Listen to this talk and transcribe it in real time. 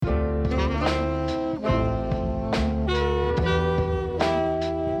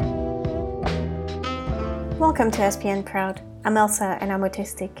Welcome to SPN Proud. I'm Elsa and I'm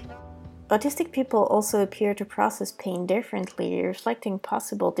autistic. Autistic people also appear to process pain differently, reflecting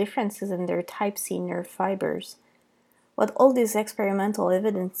possible differences in their type C nerve fibers. What all this experimental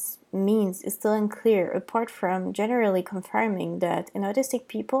evidence means is still unclear, apart from generally confirming that in autistic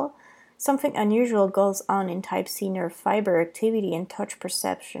people, something unusual goes on in type C nerve fiber activity and touch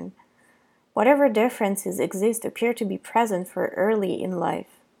perception. Whatever differences exist appear to be present for early in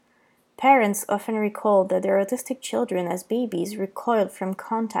life. Parents often recall that their autistic children as babies recoiled from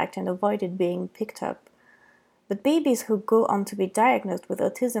contact and avoided being picked up. But babies who go on to be diagnosed with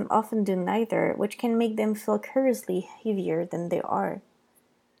autism often do neither, which can make them feel curiously heavier than they are.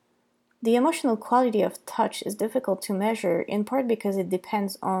 The emotional quality of touch is difficult to measure, in part because it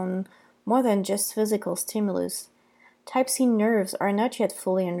depends on more than just physical stimulus. Type C nerves are not yet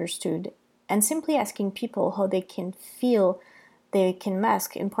fully understood, and simply asking people how they can feel they can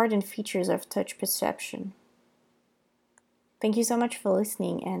mask important features of touch perception. Thank you so much for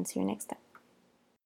listening, and see you next time.